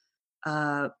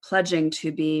 pledging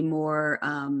to be more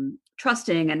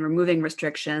trusting and removing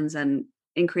restrictions and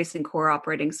increasing core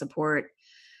operating support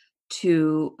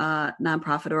to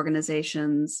nonprofit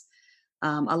organizations.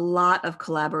 a lot of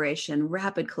collaboration,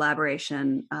 rapid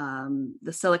collaboration.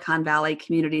 The Silicon Valley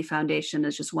Community Foundation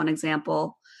is just one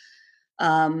example.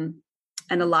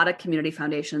 And a lot of community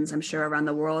foundations, I'm sure, around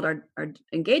the world are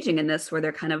engaging in this, where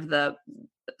they're kind of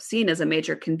seen as a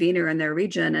major convener in their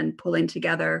region and pulling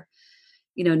together,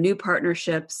 new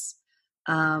partnerships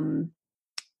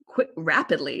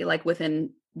rapidly, like within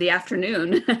the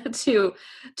afternoon, to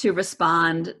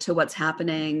respond to what's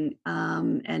happening,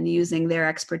 and using their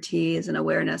expertise and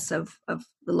awareness of the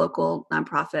local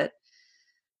nonprofit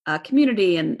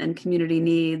community and community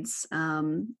needs,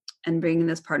 and bringing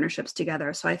those partnerships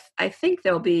together. So I think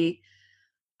there'll be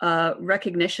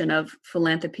recognition of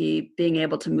philanthropy being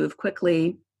able to move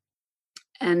quickly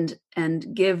and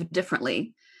give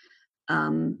differently.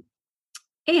 And,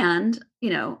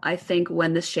 I think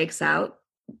when this shakes out,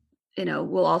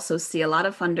 we'll also see a lot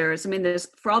of funders. I mean,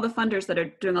 for all the funders that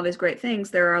are doing all these great things,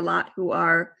 there are a lot who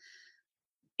are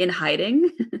in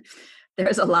hiding.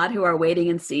 There's a lot who are waiting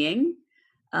and seeing.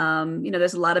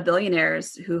 There's a lot of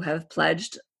billionaires who have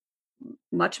pledged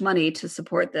much money to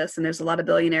support this, and there's a lot of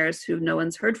billionaires who no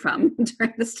one's heard from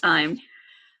during this time.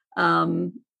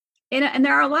 And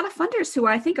there are a lot of funders who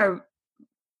I think are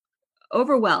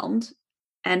overwhelmed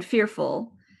and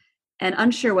fearful and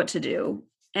unsure what to do,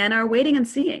 and are waiting and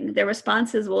seeing. Their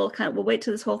responses we'll wait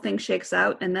till this whole thing shakes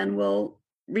out, and then we'll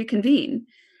reconvene.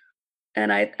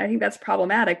 And I think that's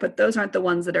problematic, but those aren't the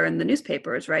ones that are in the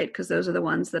newspapers, right? Because those are the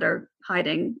ones that are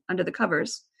hiding under the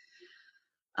covers.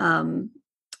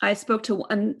 I spoke to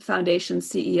one foundation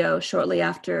CEO shortly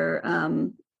after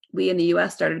we in the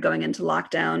U.S. started going into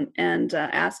lockdown, and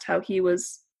asked how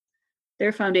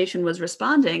their foundation was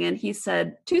responding. And he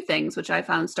said two things, which I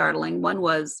found startling. One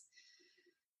was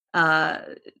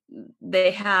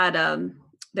they had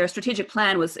their strategic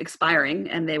plan was expiring,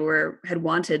 and they had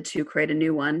wanted to create a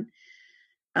new one,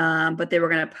 but they were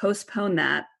going to postpone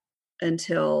that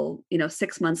until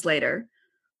 6 months later.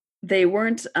 They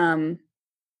weren't, and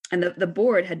the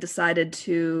board had decided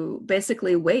to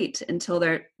basically wait until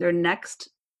their next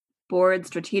board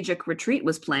strategic retreat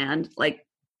was planned, like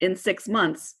in 6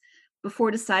 months,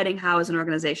 before deciding how as an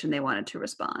organization they wanted to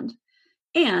respond.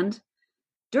 And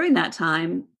during that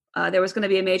time, there was going to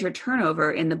be a major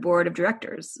turnover in the board of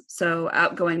directors. So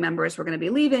outgoing members were going to be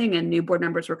leaving, and new board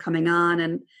members were coming on,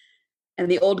 and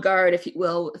the old guard, if you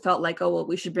will, felt like, oh, well,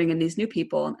 we should bring in these new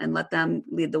people and let them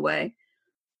lead the way,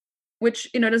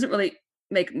 which, doesn't really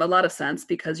make a lot of sense,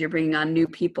 because you're bringing on new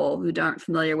people who aren't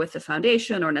familiar with the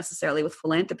foundation or necessarily with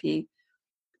philanthropy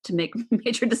to make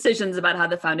major decisions about how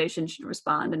the foundation should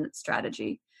respond and its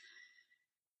strategy.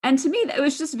 And to me, it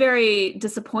was just very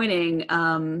disappointing,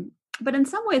 but in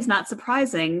some ways not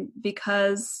surprising,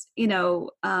 because,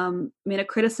 a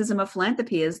criticism of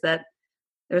philanthropy is that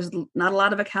there's not a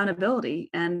lot of accountability,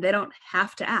 and they don't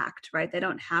have to act, right? They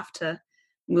don't have to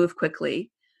move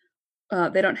quickly.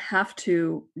 They don't have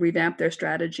to revamp their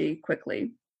strategy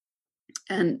quickly.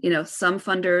 And, some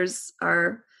funders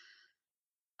are,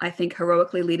 I think,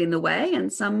 heroically leading the way,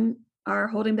 and some are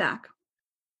holding back.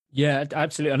 Yeah,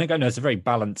 absolutely. I think it's a very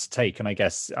balanced take, and I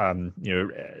guess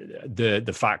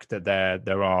the fact that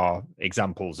there are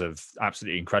examples of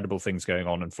absolutely incredible things going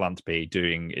on in philanthropy,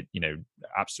 doing it,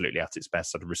 absolutely at its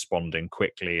best, sort of responding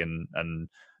quickly and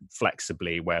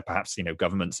flexibly, where perhaps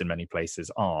governments in many places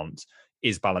aren't,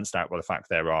 is balanced out by the fact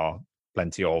there are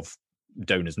plenty of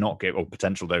donors not give, or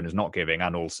potential donors not giving,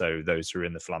 and also those who are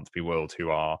in the philanthropy world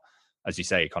who are, as you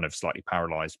say, kind of slightly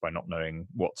paralyzed by not knowing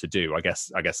what to do. I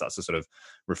guess that's a sort of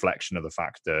reflection of the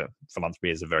fact that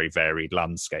philanthropy is a very varied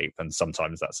landscape, and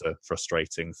sometimes that's a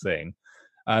frustrating thing.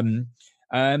 I'm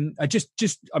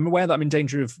aware that I'm in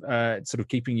danger of sort of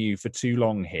keeping you for too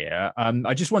long here.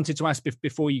 I just wanted to ask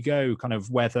before you go, kind of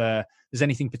whether there's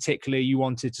anything particular you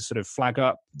wanted to sort of flag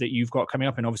up that you've got coming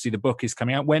up. And obviously the book is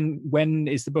coming out. When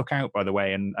is the book out, by the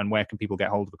way, and where can people get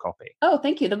hold of a copy? Oh,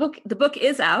 thank you. The book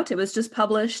is out. It was just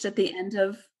published at the end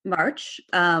of March.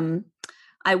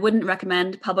 I wouldn't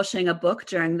recommend publishing a book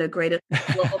during the greatest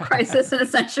global crisis in a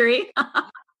century.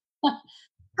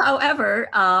 However,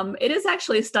 it is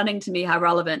actually stunning to me how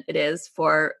relevant it is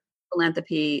for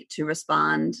philanthropy to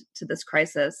respond to this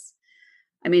crisis.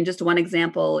 I mean, just one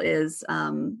example is,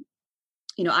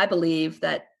 I believe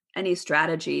that any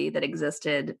strategy that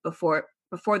existed before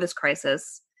this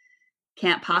crisis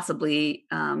can't possibly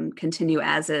continue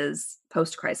as is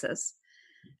post-crisis.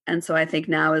 And so I think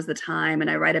now is the time, and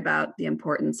I write about the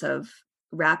importance of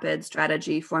rapid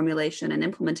strategy formulation and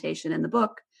implementation in the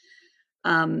book.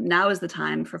 Now is the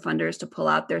time for funders to pull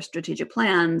out their strategic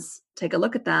plans, take a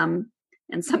look at them,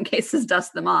 in some cases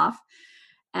dust them off,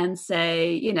 and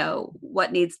say,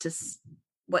 what needs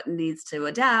what needs to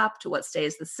adapt, what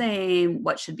stays the same,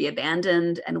 what should be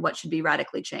abandoned, and what should be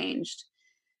radically changed.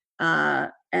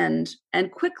 And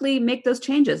quickly make those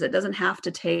changes. It doesn't have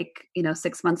to take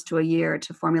 6 months to a year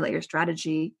to formulate your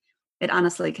strategy. It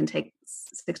honestly can take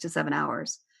 6 to 7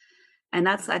 hours. And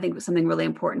that's, I think, something really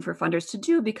important for funders to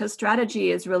do, because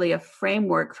strategy is really a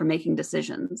framework for making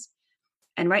decisions.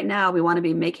 And right now, we want to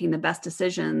be making the best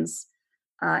decisions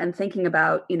and thinking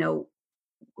about,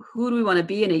 who do we want to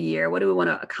be in a year? What do we want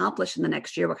to accomplish in the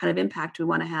next year? What kind of impact do we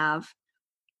want to have?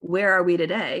 Where are we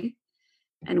today?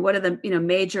 And what are the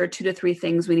major 2 to 3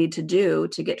 things we need to do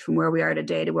to get from where we are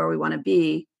today to where we want to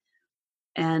be?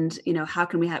 And how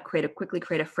can we quickly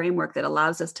create a framework that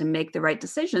allows us to make the right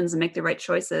decisions and make the right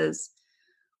choices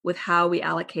with how we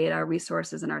allocate our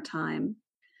resources and our time.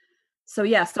 So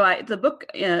the book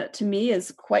to me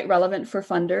is quite relevant for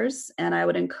funders, and I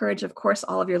would encourage, of course,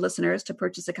 all of your listeners to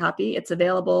purchase a copy. It's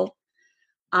available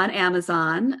on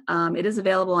Amazon. It is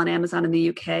available on Amazon in the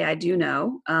UK, I do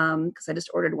know, because I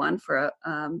just ordered one for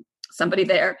somebody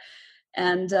there.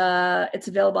 And it's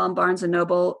available on Barnes &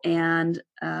 Noble and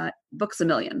Books A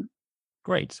Million.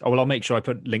 Great. Oh, well, I'll make sure I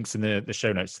put links in the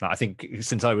show notes to that. I think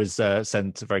since I was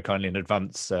sent very kindly in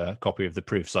advance a copy of the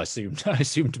proofs, I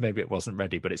assumed maybe it wasn't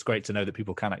ready, but it's great to know that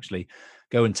people can actually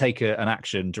go and take an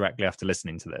action directly after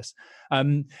listening to this.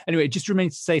 Anyway, it just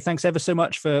remains to say thanks ever so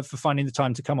much for finding the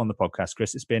time to come on the podcast,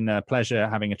 Chris. It's been a pleasure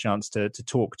having a chance to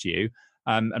talk to you.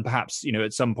 And perhaps,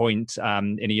 at some point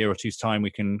in a year or two's time,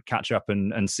 we can catch up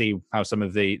and see how some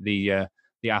of the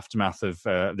aftermath of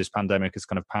this pandemic has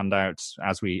kind of panned out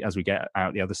as we get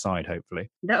out the other side, hopefully.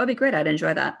 That would be great. I'd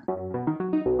enjoy that.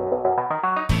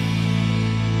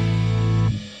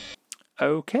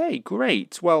 Okay,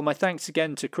 great. Well, my thanks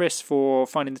again to Chris for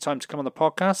finding the time to come on the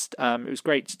podcast. It was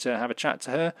great to have a chat to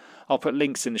her. I'll put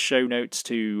links in the show notes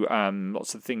to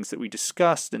lots of things that we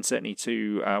discussed, and certainly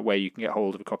to where you can get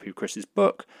hold of a copy of Chris's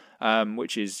book,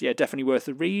 which is definitely worth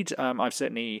a read. I've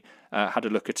certainly had a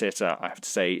look at it, I have to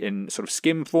say, in sort of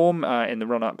skim form in the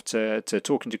run-up to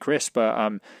talking to Chris.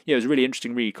 But it was a really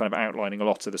interesting read, kind of outlining a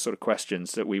lot of the sort of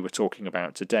questions that we were talking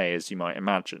about today, as you might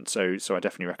imagine. So I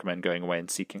definitely recommend going away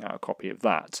and seeking out a copy of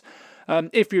that.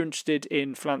 If you're interested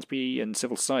in philanthropy and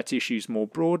civil society issues more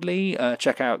broadly,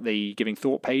 check out the Giving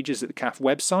Thought pages at the CAF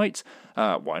website.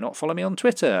 Why not follow me on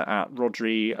Twitter at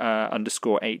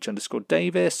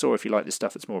Rodri_H_Davis, or if you like this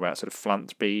stuff that's more about sort of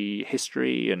philanthropy,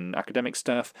 history and academic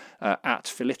stuff, at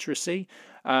Philiteracy.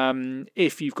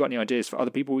 If you've got any ideas for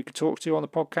other people we could talk to on the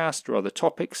podcast or other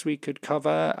topics we could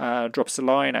cover, drop us a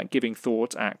line at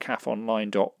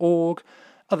givingthought@cafonline.org.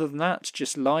 Other than that,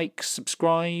 just like,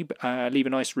 subscribe, leave a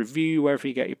nice review wherever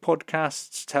you get your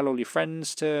podcasts, tell all your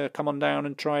friends to come on down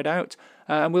and try it out,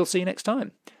 and we'll see you next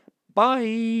time.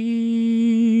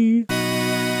 Bye!